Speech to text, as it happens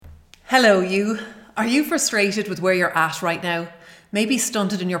Hello, you. Are you frustrated with where you're at right now? Maybe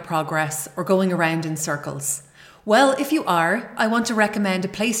stunted in your progress or going around in circles? Well, if you are, I want to recommend a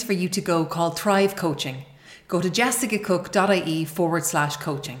place for you to go called Thrive Coaching. Go to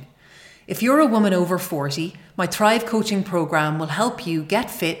jessicacook.ie/coaching. If you're a woman over 40, my Thrive Coaching program will help you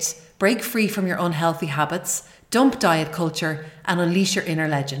get fit, break free from your unhealthy habits, dump diet culture, and unleash your inner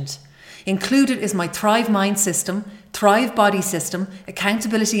legend. Included is my Thrive Mind system, Thrive Body system,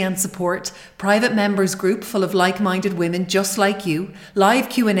 accountability and support, private members group full of like-minded women just like you, live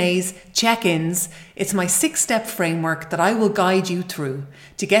Q&As, check-ins. It's my 6-step framework that I will guide you through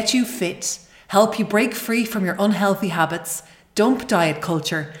to get you fit, help you break free from your unhealthy habits, dump diet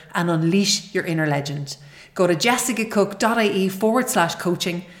culture, and unleash your inner legend. Go to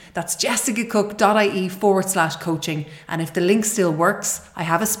jessicacook.ie/coaching. That's jessicacook.ie/coaching. And if the link still works, I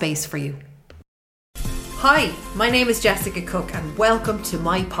have a space for you. Hi, my name is Jessica Cook and welcome to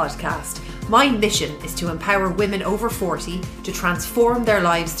my podcast. My mission is to empower women over 40 to transform their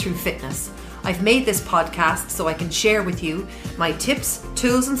lives through fitness. I've made this podcast so I can share with you my tips,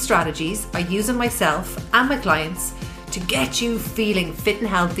 tools and strategies I use on myself and my clients to get you feeling fit and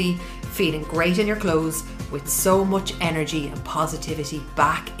healthy, feeling great in your clothes, with so much energy and positivity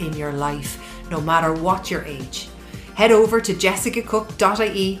back in your life, no matter what your age. Head over to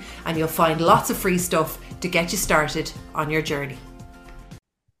jessicacook.ie and you'll find lots of free stuff to get you started on your journey.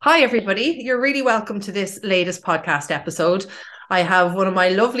 Hi everybody, you're really welcome to this latest podcast episode. I have one of my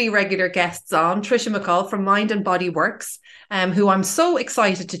lovely regular guests on, Trisha MacHale from Mind and Body Works, who I'm so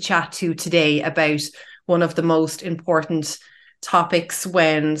excited to chat to today about one of the most important topics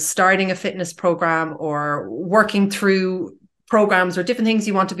when starting a fitness program or working through programs or different things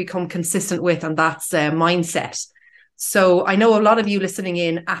you want to become consistent with, and that's mindset. So I know a lot of you listening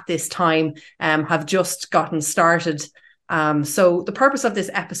in at this time have just gotten started. So the purpose of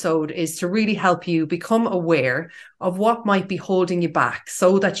this episode is to really help you become aware of what might be holding you back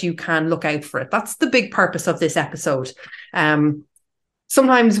so that you can look out for it. That's the big purpose of this episode.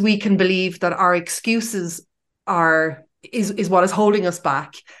 Sometimes we can believe that our excuses is what is holding us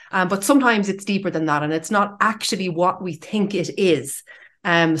back. But sometimes it's deeper than that, and it's not actually what we think it is.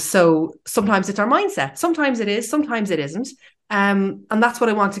 So sometimes it's our mindset. Sometimes it is, sometimes it isn't. And that's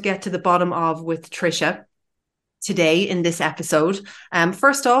what I want to get to the bottom of with Trisha today in this episode.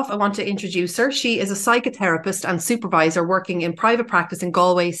 First off, I want to introduce her. She is a psychotherapist and supervisor working in private practice in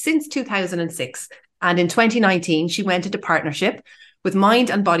Galway since 2006. And in 2019, she went into partnership with Mind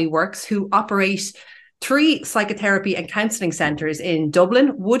and Body Works, who operate 3 psychotherapy and counselling centres in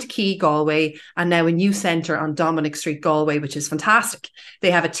Dublin, Wood Quay, Galway, and now a new centre on Dominic Street, Galway, which is fantastic.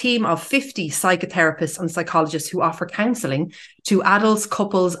 They have a team of 50 psychotherapists and psychologists who offer counselling to adults,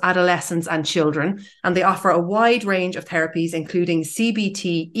 couples, adolescents and children. And they offer a wide range of therapies, including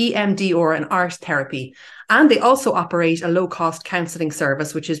CBT, EMDR and art therapy. And they also operate a low-cost counselling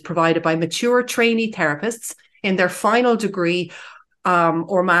service, which is provided by mature trainee therapists in their final degree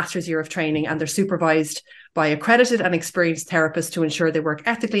or master's year of training, and they're supervised by accredited and experienced therapists to ensure they work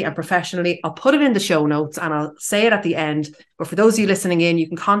ethically and professionally. I'll put it in the show notes and I'll say it at the end. But for those of you listening in, you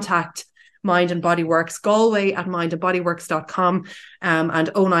can contact Mind and Body Works, Galway at mindandbodyworks.com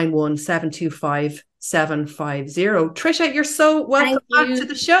and 091 725 750. Trisha, you're so welcome back to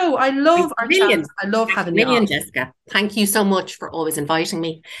the show. I love our chats. I love having you on. Jessica. Thank you so much for always inviting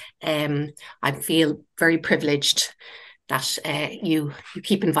me. I feel very privileged that you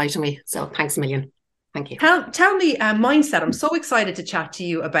keep inviting me. So thanks a million. Thank you. Tell me mindset. I'm so excited to chat to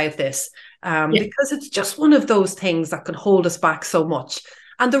you about this because it's just one of those things that can hold us back so much.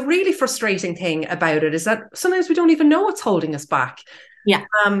 And the really frustrating thing about it is that sometimes we don't even know what's holding us back. Yeah.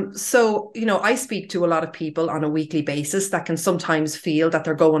 So, I speak to a lot of people on a weekly basis that can sometimes feel that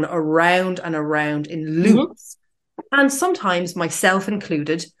they're going around and around in loops. Mm-hmm. And sometimes, myself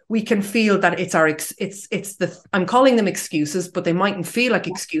included, we can feel that I'm calling them excuses, but they mightn't feel like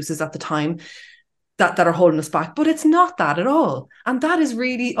excuses at the time that are holding us back. But it's not that at all. And that is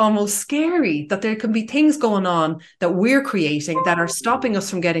really almost scary, that there can be things going on that we're creating that are stopping us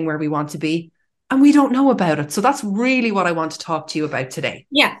from getting where we want to be. And we don't know about it. So that's really what I want to talk to you about today.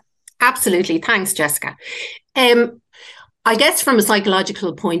 Yeah, absolutely. Thanks, Jessica. I guess from a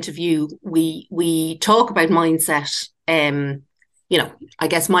psychological point of view, we talk about mindset. I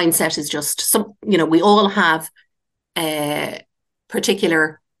guess mindset is just we all have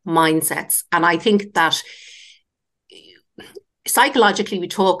particular mindsets. And I think that psychologically, we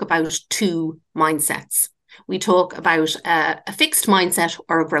talk about 2 mindsets. We talk about a fixed mindset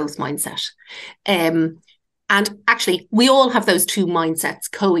or a growth mindset. And actually, we all have those 2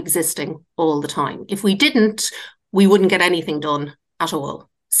 mindsets coexisting all the time. If we didn't, we wouldn't get anything done at all.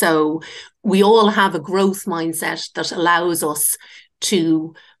 So we all have a growth mindset that allows us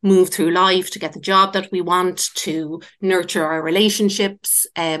to move through life, to get the job that we want, to nurture our relationships,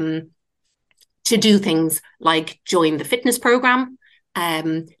 to do things like join the fitness program,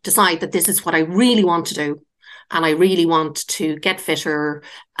 decide that this is what I really want to do. And I really want to get fitter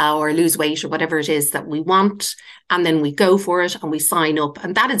or lose weight or whatever it is that we want. And then we go for it and we sign up.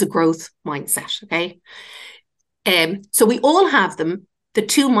 And that is a growth mindset. Okay. So we all have them, the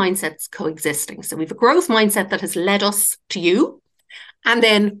two mindsets coexisting. So we have a growth mindset that has led us to you. And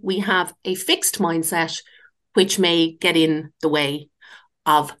then we have a fixed mindset, which may get in the way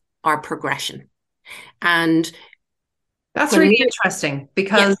of our progression. And that's really interesting,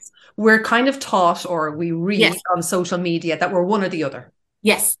 because we're kind of taught, or we read on social media, that we're one or the other.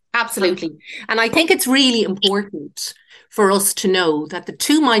 Yes, absolutely. And I think it's really important for us to know that the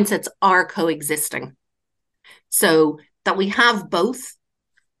two mindsets are coexisting. So that we have both,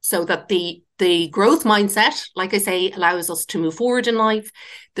 so that the growth mindset, like I say, allows us to move forward in life.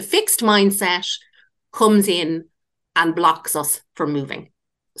 The fixed mindset comes in and blocks us from moving.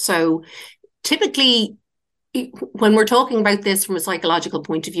 So typically, when we're talking about this from a psychological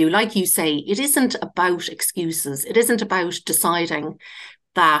point of view, like you say, it isn't about excuses. It isn't about deciding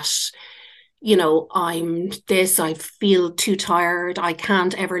that, you know, I'm this, I feel too tired, I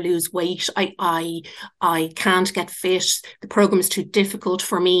can't ever lose weight, I can't get fit, the program is too difficult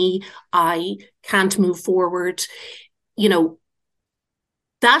for me, I can't move forward. You know,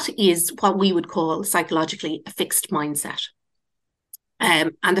 that is what we would call psychologically a fixed mindset.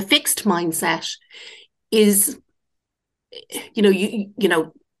 And the fixed mindset is, you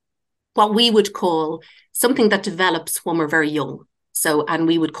know, what we would call something that develops when we're very young. So, and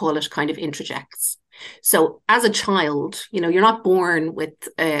we would call it kind of introjects. So as a child, you know, you're not born with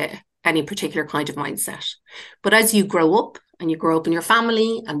any particular kind of mindset. But as you grow up, and you grow up in your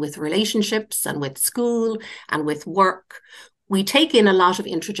family and with relationships and with school and with work, we take in a lot of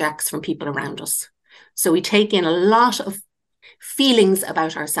introjects from people around us. So we take in a lot of feelings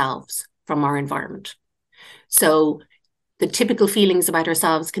about ourselves from our environment. So the typical feelings about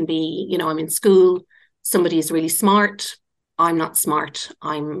ourselves can be, you know, I'm in school, somebody is really smart, I'm not smart.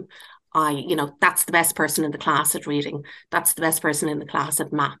 You know, that's the best person in the class at reading. That's the best person in the class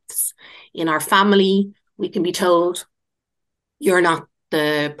at maths. In our family, we can be told, you're not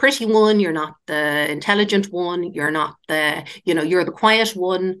the pretty one, you're not the intelligent one, you're not the, you know, you're the quiet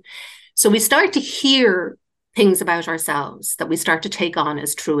one. So we start to hear things about ourselves that we start to take on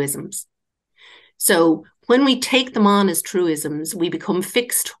as truisms. So when we take them on as truisms, we become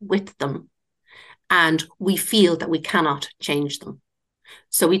fixed with them. And we feel that we cannot change them.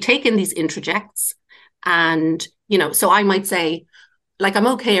 So we take in these introjects and, you know, so I might say, like, I'm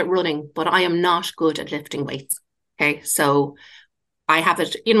okay at running, but I am not good at lifting weights. Okay. So I have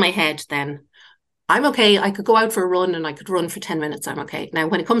it in my head then, I'm okay. I could go out for a run and I could run for 10 minutes. I'm okay. Now,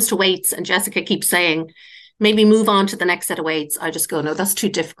 when it comes to weights, and Jessica keeps saying, maybe move on to the next set of weights, I just go, no, that's too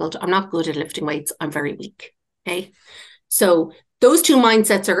difficult. I'm not good at lifting weights. I'm very weak. Okay. So those two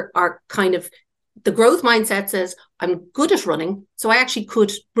mindsets are kind of, the growth mindset says, I'm good at running, so I actually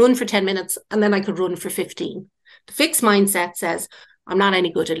could run for 10 minutes and then I could run for 15. The fixed mindset says, I'm not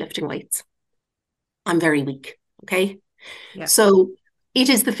any good at lifting weights. I'm very weak. Okay. Yeah. So it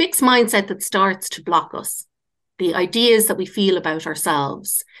is the fixed mindset that starts to block us. The ideas that we feel about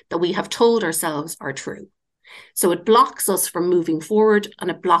ourselves, that we have told ourselves are true. So it blocks us from moving forward and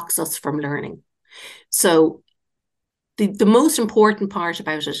it blocks us from learning. So the most important part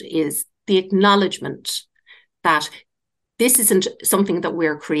about it is the acknowledgement that this isn't something that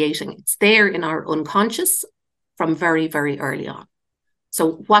we're creating. It's there in our unconscious from very, very early on.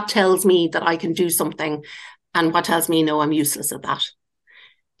 So what tells me that I can do something and what tells me, no, I'm useless at that?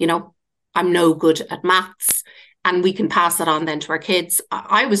 You know, I'm no good at maths, and we can pass that on then to our kids.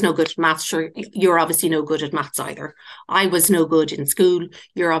 I was no good at maths. Sure, you're obviously no good at maths either. I was no good in school.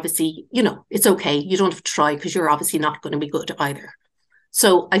 You're obviously, you know, it's okay. You don't have to try because you're obviously not going to be good either.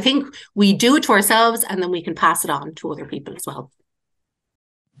 So I think we do it to ourselves and then we can pass it on to other people as well.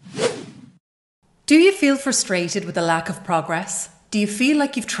 Do you feel frustrated with the lack of progress? Do you feel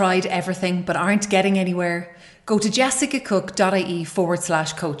like you've tried everything but aren't getting anywhere? Go to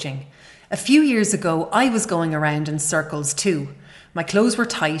jessicacook.ie/coaching. A few years ago, I was going around in circles too. My clothes were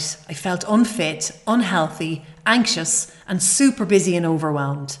tight, I felt unfit, unhealthy, anxious, and super busy and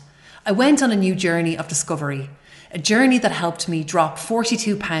overwhelmed. I went on a new journey of discovery. A journey that helped me drop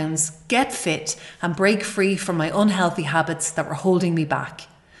 42 pounds, get fit, and break free from my unhealthy habits that were holding me back.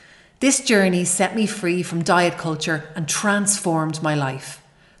 This journey set me free from diet culture and transformed my life.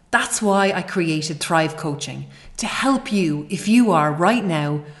 That's why I created Thrive Coaching, to help you if you are right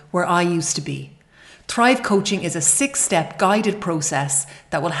now where I used to be. Thrive Coaching is a 6-step guided process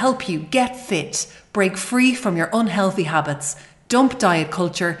that will help you get fit, break free from your unhealthy habits, dump diet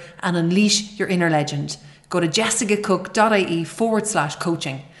culture, and unleash your inner legend. Go to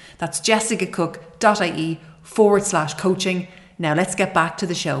jessicacook.ie/coaching. That's jessicacook.ie/coaching. Now let's get back to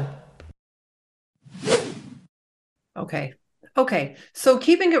the show. Okay. So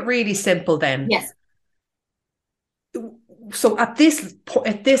keeping it really simple then. Yes. So at this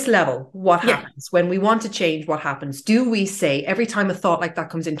level, what happens when we want to change? What happens? Do we say every time a thought like that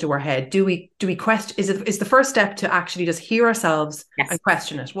comes into our head? Do we question? Is the first step to actually just hear ourselves and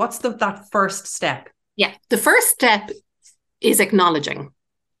question it? What's that first step? Yeah, the first step is acknowledging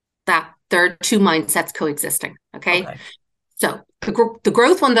that there are two mindsets coexisting. Okay. So the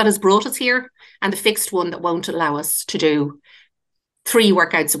growth one that has brought us here, and the fixed one that won't allow us to do 3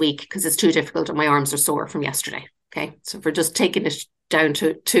 workouts a week because it's too difficult and my arms are sore from yesterday. Okay, so if we're just taking it down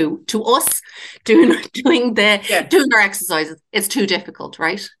to us doing our exercises, it's too difficult,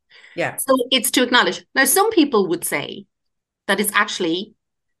 right? Yeah. So it's to acknowledge. Now, some people would say that it's actually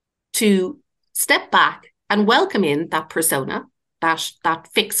to step back and welcome in that persona, that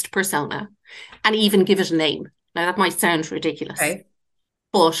fixed persona, and even give it a name. Now, that might sound ridiculous,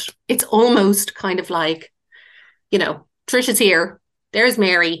 but it's almost kind of like, Trisha's here. There's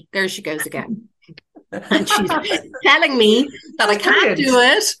Mary. There she goes again. And she's telling me that I can't do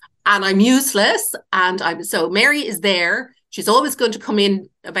it and I'm useless. And so Mary is there. She's always going to come in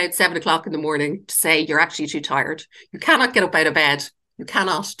about 7 o'clock in the morning to say, you're actually too tired. You cannot get up out of bed. You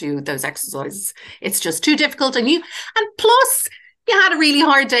cannot do those exercises. It's just too difficult. And plus you had a really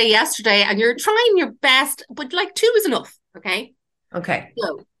hard day yesterday and you're trying your best, but like 2 is enough. Okay.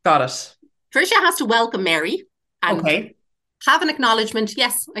 So got it. Trisha has to welcome Mary and have an acknowledgement.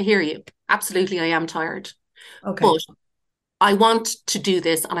 Yes, I hear you. Absolutely, I am tired. But I want to do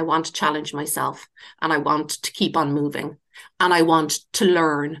this and I want to challenge myself and I want to keep on moving and I want to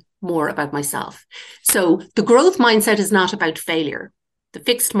learn more about myself. So the growth mindset is not about failure. The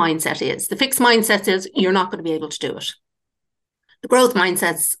fixed mindset is. The fixed mindset is you're not going to be able to do it. The growth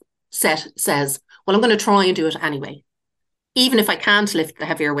mindset says, well, I'm going to try and do it anyway. Even if I can't lift the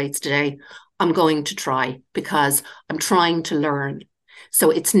heavier weights today, I'm going to try because I'm trying to learn.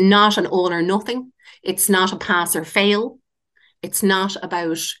 So it's not an all or nothing. It's not a pass or fail. It's not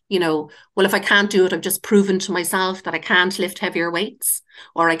about, well, if I can't do it, I've just proven to myself that I can't lift heavier weights,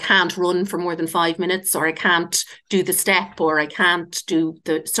 or I can't run for more than 5 minutes, or I can't do the step, or I can't do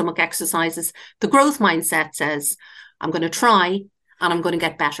the stomach exercises. The growth mindset says, I'm going to try and I'm going to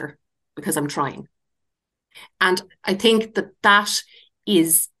get better because I'm trying. And I think that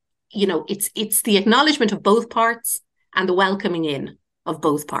is, it's the acknowledgement of both parts and the welcoming in of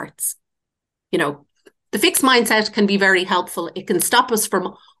both parts. The fixed mindset can be very helpful. It can stop us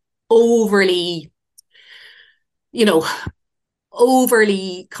from overly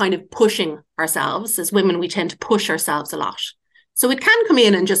kind of pushing ourselves. As women, we tend to push ourselves a lot. So it can come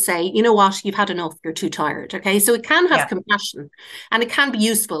in and just say, you know what, you've had enough, you're too tired. Okay. So it can have compassion and it can be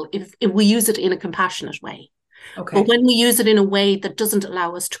useful if we use it in a compassionate way. But when we use it in a way that doesn't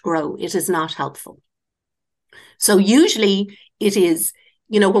allow us to grow, it is not helpful. So usually it is,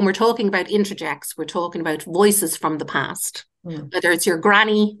 when we're talking about interjects, we're talking about voices from the past, whether it's your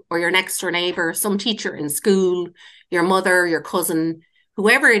granny or your next door neighbor, some teacher in school, your mother, your cousin,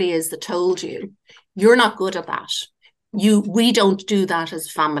 whoever it is that told you, you're not good at that. We don't do that as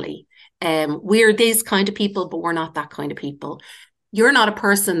a family. We're these kind of people, but we're not that kind of people. You're not a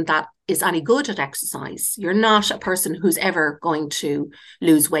person that is any good at exercise. You're not a person who's ever going to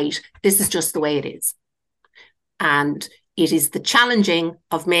lose weight. This is just the way it is. And it is the challenging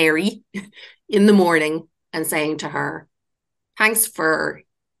of Mary in the morning and saying to her, thanks for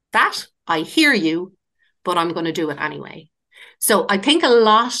that. I hear you, but I'm going to do it anyway. So I think a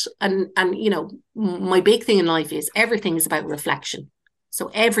lot, and my big thing in life is everything is about reflection. So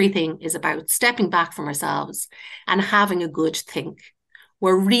everything is about stepping back from ourselves and having a good think.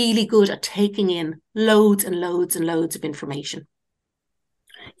 We're really good at taking in loads and loads and loads of information.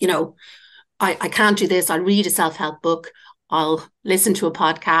 I can't do this. I'll read a self-help book. I'll listen to a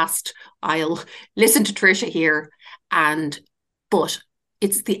podcast. I'll listen to Trisha here. But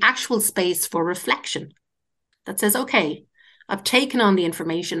it's the actual space for reflection that says, okay, I've taken on the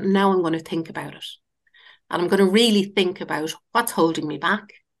information and now I'm going to think about it. And I'm going to really think about what's holding me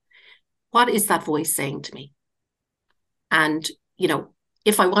back. What is that voice saying to me? And,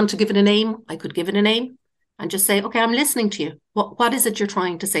 if I want to give it a name, I could give it a name. and just say, okay, I'm listening to you. What is it you're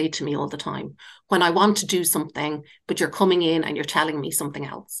trying to say to me all the time when I want to do something, but you're coming in and you're telling me something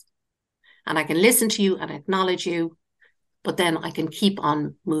else? And I can listen to you and acknowledge you, but then I can keep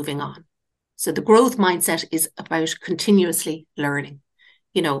on moving on. So the growth mindset is about continuously learning.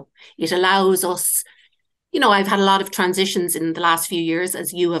 It allows us, I've had a lot of transitions in the last few years,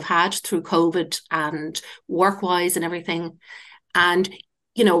 as you have had through COVID and work-wise and everything. And,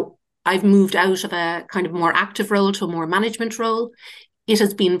 I've moved out of a kind of more active role to a more management role. It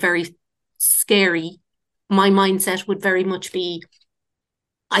has been very scary. My mindset would very much be,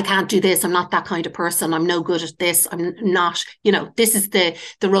 I can't do this. I'm not that kind of person. I'm no good at this. I'm not, this is the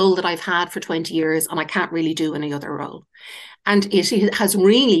role that I've had for 20 years and I can't really do any other role. And it has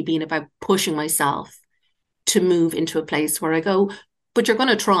really been about pushing myself to move into a place where I go, but you're going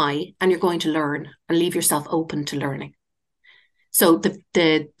to try and you're going to learn and leave yourself open to learning. So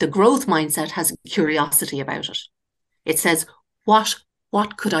the growth mindset has curiosity about it. It says, what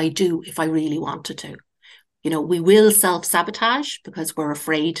could I do if I really wanted to? We will self-sabotage because we're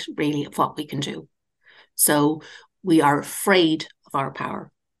afraid really of what we can do. So we are afraid of our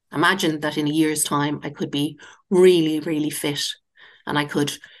power. Imagine that in a year's time, I could be really, really fit and I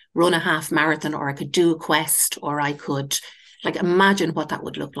could run a half marathon, or I could do a quest, or I could imagine what that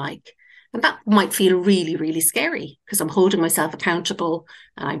would look like. And that might feel really, really scary because I'm holding myself accountable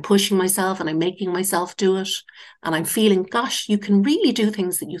and I'm pushing myself and I'm making myself do it. And I'm feeling, gosh, you can really do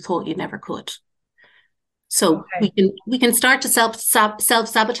things that you thought you never could. So we can start to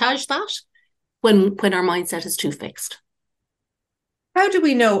self-sabotage that when our mindset is too fixed. How do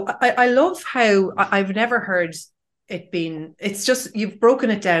we know? I love how I've never heard it's just, you've broken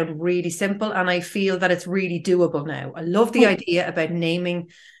it down really simple, and I feel that it's really doable now. I love the idea about naming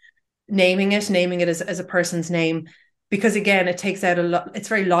it as a person's name, because again, it takes out a lot. It's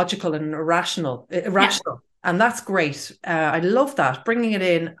very logical and irrational, and that's great. I love that, bringing it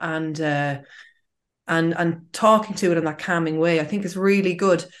in and talking to it in that calming way, I think is really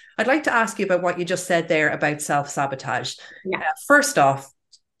good. I'd like to ask you about what you just said there about self-sabotage. First off,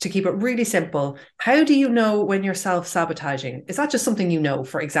 to keep it really simple, how do you know when you're self-sabotaging? Is that just something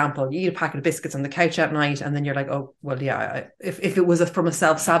for example, you eat a packet of biscuits on the couch at night and then you're like, oh, well, yeah, if it was from a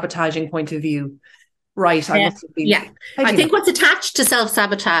self-sabotaging point of view, right, I must have been... Yeah, I think what's attached to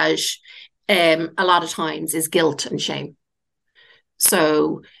self-sabotage a lot of times is guilt and shame.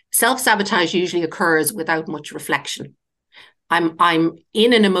 So self-sabotage usually occurs without much reflection. I'm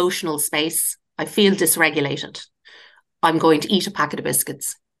in an emotional space. I feel dysregulated. I'm going to eat a packet of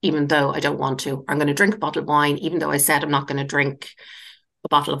biscuits, even though I don't want to. I'm going to drink a bottle of wine, even though I said I'm not going to drink a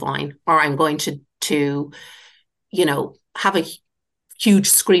bottle of wine. Or I'm going to have a huge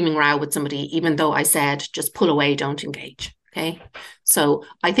screaming row with somebody, even though I said, just pull away, don't engage. Okay. So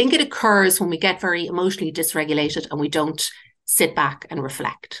I think it occurs when we get very emotionally dysregulated and we don't sit back and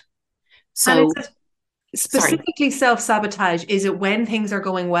reflect. So specifically self-sabotage, is it when things are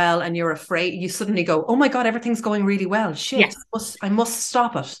going well and you're afraid, you suddenly go, oh my God, everything's going really well. Shit, yes. I must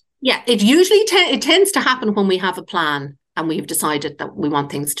stop it. Yeah, it usually it tends to happen when we have a plan and we've decided that we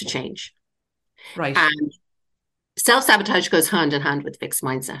want things to change. Right. And self-sabotage goes hand in hand with fixed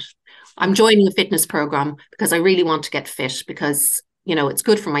mindset. I'm joining a fitness program because I really want to get fit, because it's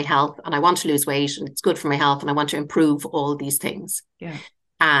good for my health and I want to lose weight, and it's good for my health and I want to improve all these things. Yeah.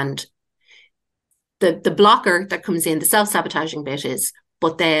 And the blocker that comes in, the self-sabotaging bit is,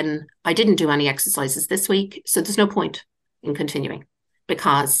 but then I didn't do any exercises this week, so there's no point in continuing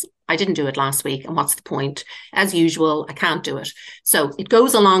because I didn't do it last week. And what's the point? As usual, I can't do it. So it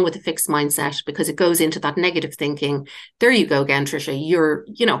goes along with a fixed mindset because it goes into that negative thinking. There you go again, Trisha.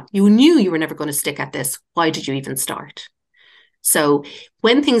 You knew you were never going to stick at this. Why did you even start? So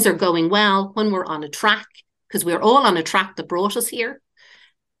when things are going well, when we're on a track, because we're all on a track that brought us here,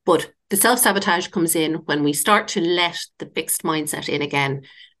 but the self-sabotage comes in when we start to let the fixed mindset in again.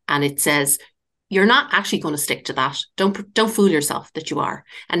 And it says, you're not actually going to stick to that. Don't fool yourself that you are.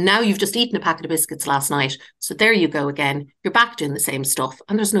 And now you've just eaten a packet of biscuits last night. So there you go again. You're back doing the same stuff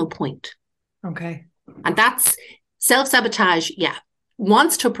and there's no point. Okay. And that's self-sabotage,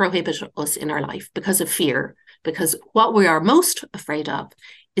 wants to prohibit us in our life because of fear, because what we are most afraid of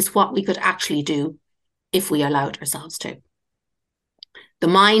is what we could actually do if we allowed ourselves to. The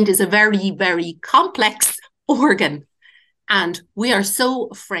mind is a very, very complex organ, and we are so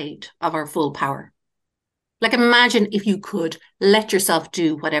afraid of our full power. Like, imagine if you could let yourself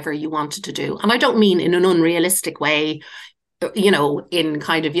do whatever you wanted to do. And I don't mean in an unrealistic way, in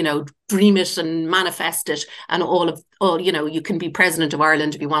kind of, dream it and manifest it and you can be president of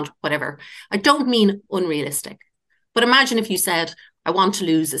Ireland if you want, whatever. I don't mean unrealistic. But imagine if you said, I want to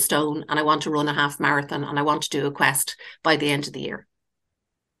lose a stone and I want to run a half marathon and I want to do a quest by the end of the year.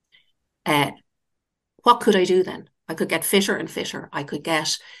 What could I do then? I could get fitter and fitter. I could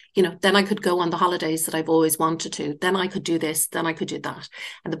get, then I could go on the holidays that I've always wanted to. Then I could do this, then I could do that.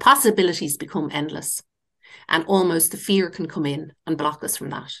 And the possibilities become endless. And almost the fear can come in and block us from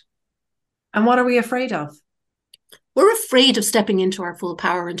that. And what are we afraid of? We're afraid of stepping into our full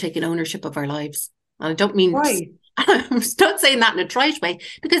power and taking ownership of our lives. And I don't mean, I'm not saying that in a trite way,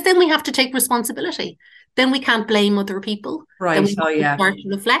 because then we have to take responsibility. Then we can't blame other people. Right. Then we start to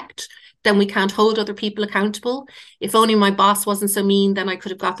reflect. Then we can't hold other people accountable. If only my boss wasn't so mean, then I could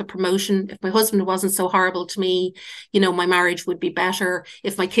have got the promotion. If my husband wasn't so horrible to me, my marriage would be better.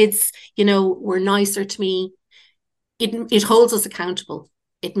 If my kids, were nicer to me, it holds us accountable.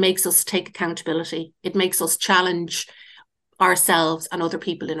 It makes us take accountability. It makes us challenge ourselves and other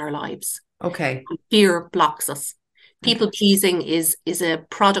people in our lives. Okay. And fear blocks us. People pleasing is a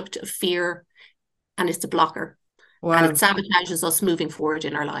product of fear, and it's a blocker. Wow. And it sabotages us moving forward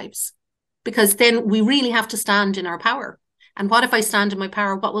in our lives. Because then we really have to stand in our power. And what if I stand in my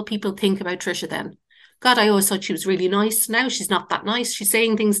power? What will people think about Trisha then? God, I always thought she was really nice. Now she's not that nice. She's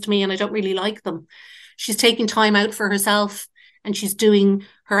saying things to me and I don't really like them. She's taking time out for herself and she's doing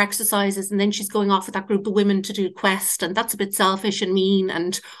her exercises, and then she's going off with that group of women to do quest, and that's a bit selfish and mean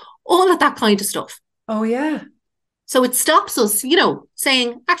and all of that kind of stuff. Oh, yeah. So it stops us,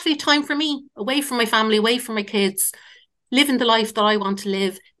 saying, actually, time for me, away from my family, away from my kids, living the life that I want to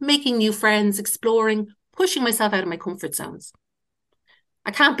live, making new friends, exploring, pushing myself out of my comfort zones. I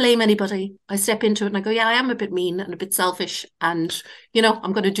can't blame anybody. I step into it and I go, yeah, I am a bit mean and a bit selfish. And,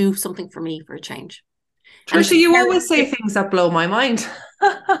 I'm going to do something for me for a change. Trisha, you always say things that blow my mind.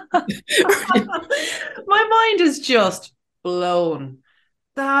 My mind is just blown.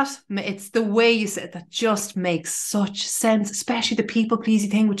 It's the way you say it that just makes such sense, especially the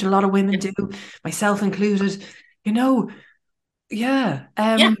people-pleasing thing, which a lot of women do, myself included. Yeah.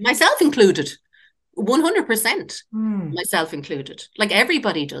 Myself included. 100%. Myself included. Like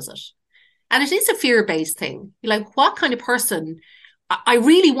everybody does it. And it is a fear-based thing. Like, what kind of person? I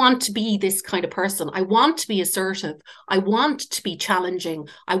really want to be this kind of person. I want to be assertive. I want to be challenging.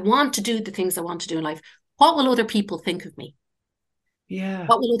 I want to do the things I want to do in life. What will other people think of me? Yeah.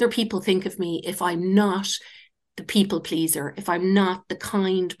 What will other people think of me if I'm not the people pleaser, if I'm not the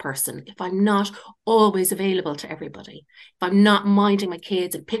kind person, if I'm not always available to everybody, if I'm not minding my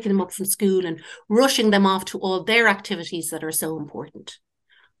kids and picking them up from school and rushing them off to all their activities that are so important?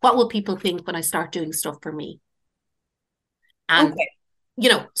 What will people think when I start doing stuff for me? And,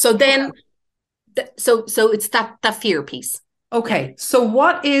 so then, so it's that fear piece. Okay. Yeah. So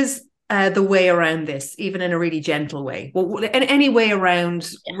what is the way around this, even in a really gentle way? Well, in any way around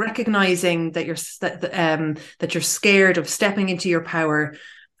recognizing that you're scared of stepping into your power.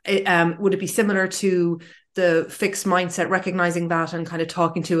 Would it be similar to the fixed mindset, recognizing that and kind of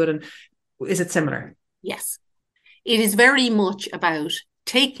talking to it? And is it similar? Yes. It is very much about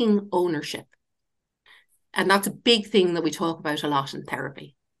taking ownership. And that's a big thing that we talk about a lot in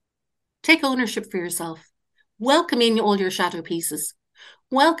therapy. Take ownership for yourself. Welcome in all your shadow pieces.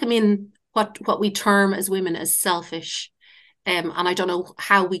 Welcome in what we term as women as selfish. And I don't know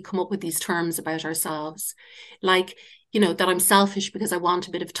how we come up with these terms about ourselves. Like, that I'm selfish because I want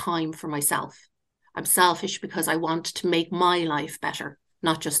a bit of time for myself. I'm selfish because I want to make my life better,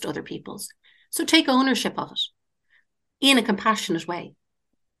 not just other people's. So take ownership of it in a compassionate way.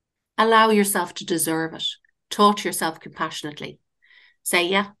 Allow yourself to deserve it. Talk to yourself compassionately. Say,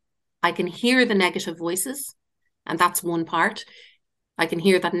 yeah, I can hear the negative voices, and that's one part. I can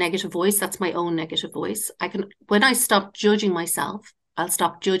hear that negative voice. That's my own negative voice. When I stop judging myself, I'll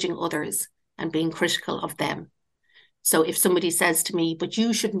stop judging others and being critical of them. So if somebody says to me, but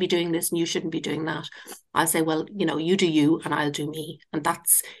you shouldn't be doing this and you shouldn't be doing that, I'll say, well, you do you and I'll do me. And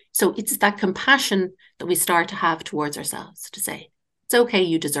so it's that compassion that we start to have towards ourselves to say, it's okay,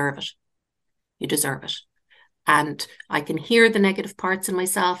 you deserve it. You deserve it. And I can hear the negative parts in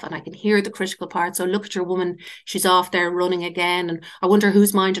myself and I can hear the critical parts. So look at your woman, she's off there running again. And I wonder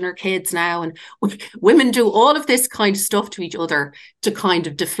who's minding her kids now. And women do all of this kind of stuff to each other to kind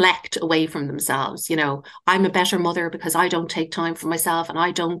of deflect away from themselves. I'm a better mother because I don't take time for myself and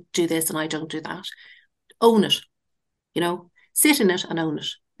I don't do this and I don't do that. Own it, sit in it and own it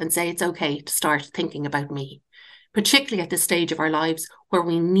and say it's okay to start thinking about me, particularly at this stage of our lives where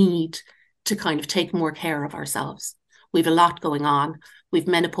we need to kind of take more care of ourselves. We've a lot going on. We've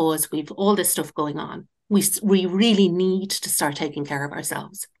menopause. We've all this stuff going on. We really need to start taking care of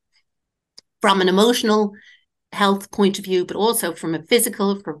ourselves from an emotional health point of view, but also from a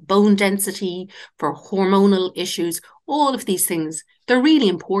physical, for bone density, for hormonal issues, all of these things, they're really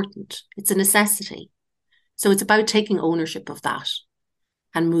important. It's a necessity. So it's about taking ownership of that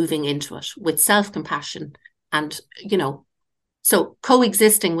and moving into it with self-compassion and, so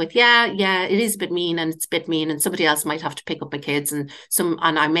coexisting with, it is a bit mean and it's a bit mean and somebody else might have to pick up my kids and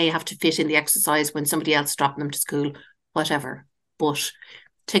I may have to fit in the exercise when somebody else is dropping them to school, whatever, but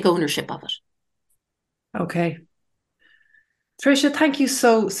take ownership of it. Okay. Trisha, thank you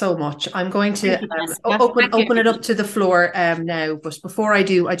so much. I'm going to open it up to the floor now. But before I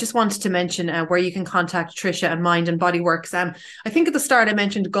do, I just wanted to mention where you can contact Trisha and Mind and Body Works. I think at the start I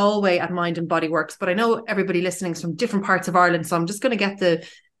mentioned Galway at Mind and Body Works, but I know everybody listening is from different parts of Ireland, so I'm just going to get the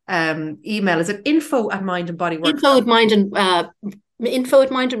email. Is it info@Mind and Body Works?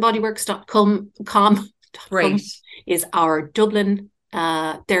 info@mindandbodyworks.com. Great. Is our Dublin.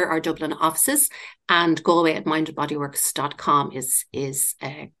 There are Dublin offices, and Galway@mindandbodyworks.com is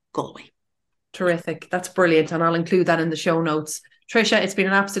Galway. Terrific. That's brilliant. And I'll include that in the show notes. Trisha, it's been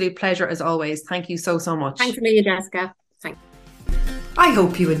an absolute pleasure as always. Thank you so much. Thanks a million, Jessica. Thanks. I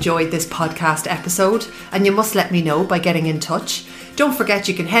hope you enjoyed this podcast episode, and you must let me know by getting in touch. Don't forget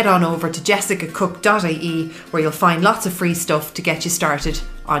you can head on over to jessicacook.ie where you'll find lots of free stuff to get you started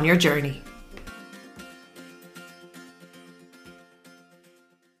on your journey.